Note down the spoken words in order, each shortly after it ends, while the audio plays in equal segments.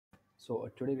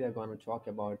Today we are going to talk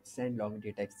about sandlog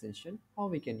data extension, how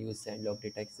we can use sandlog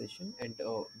data extension and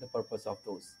the purpose of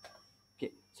those.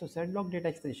 Okay, so sandlog data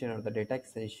extension are the data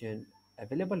extension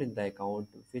available in the account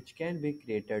which can be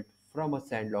created from a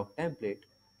sandlog template.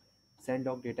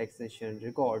 Sandlog data extension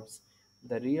records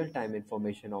the real-time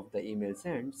information of the email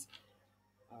sends.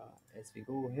 As we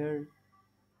go here,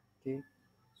 okay,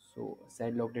 so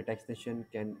sandlog data extension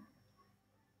can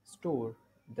store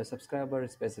the subscriber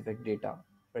specific data.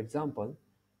 For example,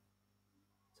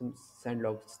 some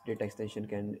sandlogs data extension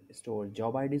can store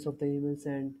job IDs of the email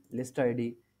sent, list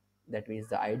ID, that means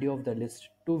the ID of the list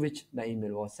to which the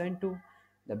email was sent to,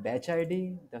 the batch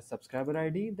ID, the subscriber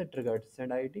ID, the triggered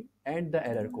send ID, and the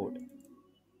error code.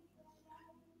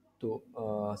 So,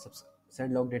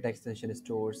 sandlog data extension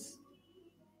stores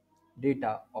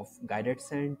data of guided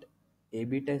sent,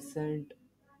 A/B test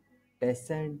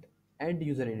sent, and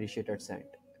user initiated sent.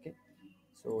 Okay,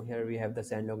 so here we have the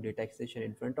sandlog data extension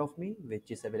in front of me,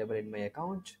 which is available in my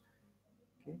account.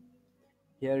 Okay,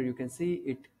 here you can see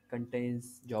it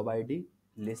contains job ID,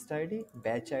 list ID,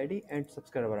 batch ID, and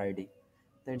subscriber ID.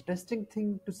 The interesting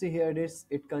thing to see here is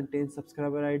it contains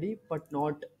subscriber ID but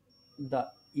not the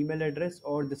email address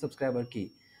or the subscriber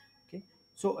key. Okay,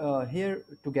 so here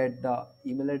to get the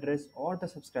email address or the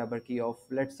subscriber key of,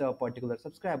 let's say, a particular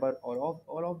subscriber or of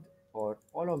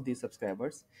all of these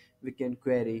subscribers, we can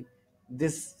query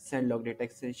this sandlog data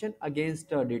extension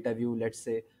against a data view, let's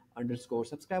say underscore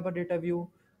subscriber data view.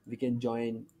 We can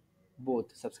join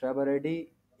both subscriber ID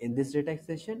in this data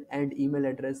extension and email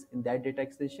address in that data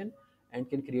extension, and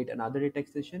can create another data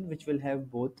extension which will have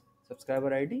both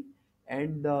subscriber ID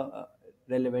and the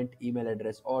relevant email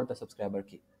address or the subscriber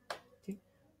key. Okay,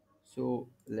 so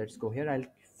let's go here. I'll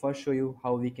first show you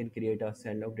how we can create a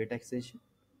sandlog data extension.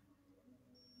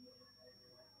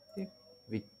 Okay,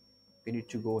 we need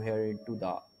to go here into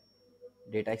the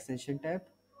data extension tab.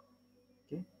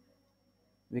 Okay,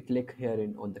 we click here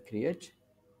in on the create.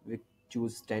 We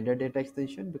choose standard data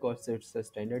extension because it's a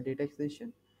standard data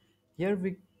extension. Here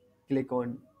we click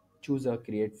on choose a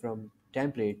create from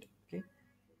template. Okay,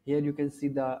 here you can see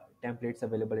the templates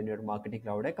available in your marketing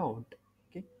cloud account.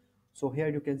 Okay, so here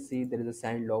you can see there is a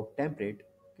sandlog template.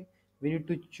 Okay, we need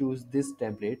to choose this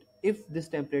template. If this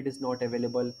template is not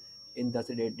available in the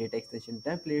data extension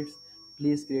templates,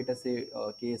 please create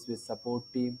a case with support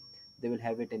team. They will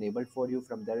have it enabled for you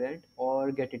from their end,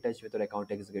 or get in touch with your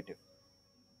account executive.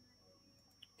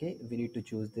 Okay, we need to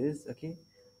choose this. Okay,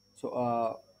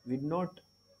 so we not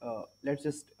let's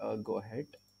just go ahead.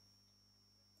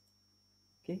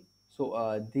 Okay,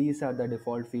 so these are the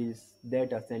default fields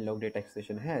that a sandlog data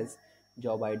extension has: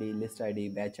 job ID, list ID,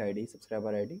 batch ID,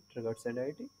 subscriber ID, triggered send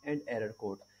ID, and error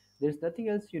code. There's nothing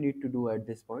else you need to do at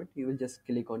this point. You will just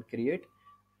click on create,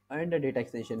 and the data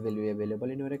extension will be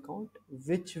available in your account,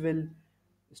 which will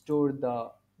store the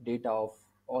data of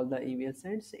all the email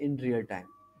sends in real time.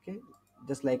 Okay,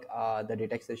 just like the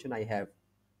data extension I have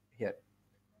here.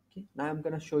 Okay, now I'm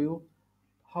gonna show you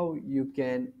how you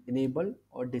can enable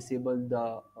or disable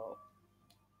the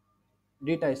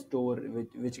data store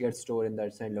which gets stored in the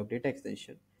sandlog data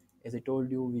extension. As I told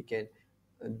you, we can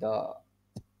the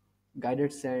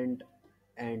guided send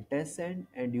and test send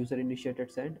and user initiated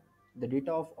send, the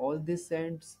data of all these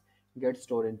sends get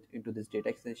stored into this data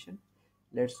extension.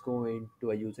 Let's go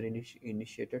into a user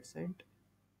initiated send.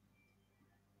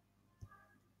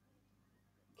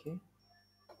 Okay,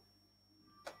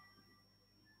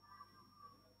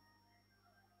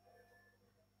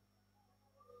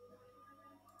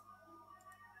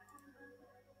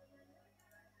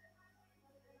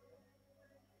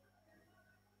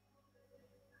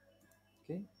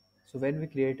 okay, so when we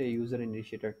create a user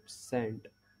initiated send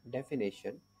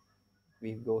definition,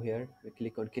 we go here, we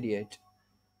click on create.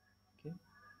 Okay,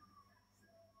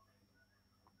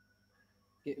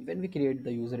 okay, when we create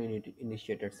the user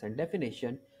initiated send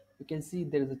definition, you can see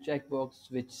there is a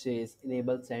checkbox which says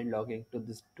enable send logging to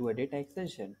this to a data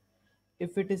extension.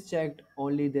 If it is checked,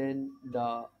 only then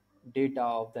the data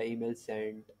of the email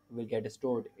sent will get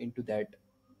stored into that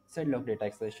send log data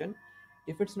extension.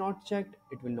 If it's not checked,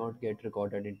 it will not get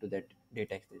recorded into that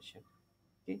data extension.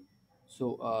 Okay,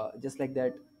 so just like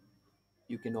that,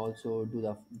 you can also do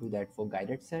that for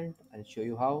guided send. I'll show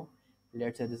you how.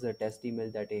 Let's say this is a test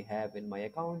email that I have in my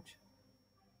account.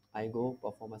 I go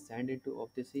perform a send into of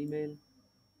this email.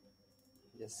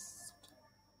 Just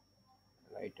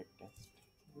write a test.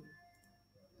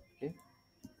 Okay,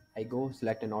 I go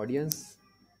select an audience.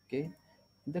 Okay,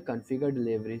 in the configure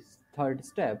deliveries third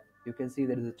step, you can see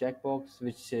there is a checkbox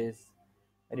which says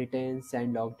retain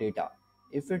send log data.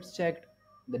 If it's checked,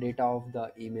 the data of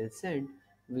the email sent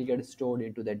will get stored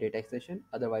into the data extension,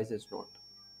 otherwise it's not.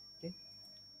 Okay,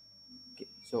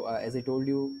 So as I told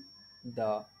you,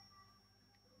 the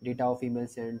data of email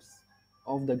sends,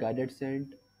 of the guided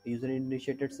send, user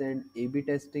initiated send, A/B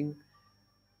testing,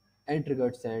 and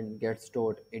triggered send gets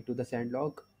stored into the send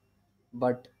log.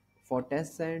 But for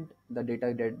test send, the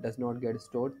data that does not get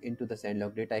stored into the send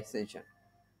log data extension.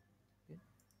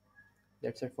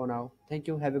 That's it for now. Thank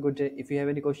you. Have a good day. If you have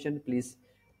any question, please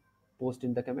post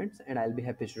in the comments and I'll be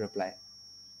happy to reply.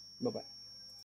 Bye bye.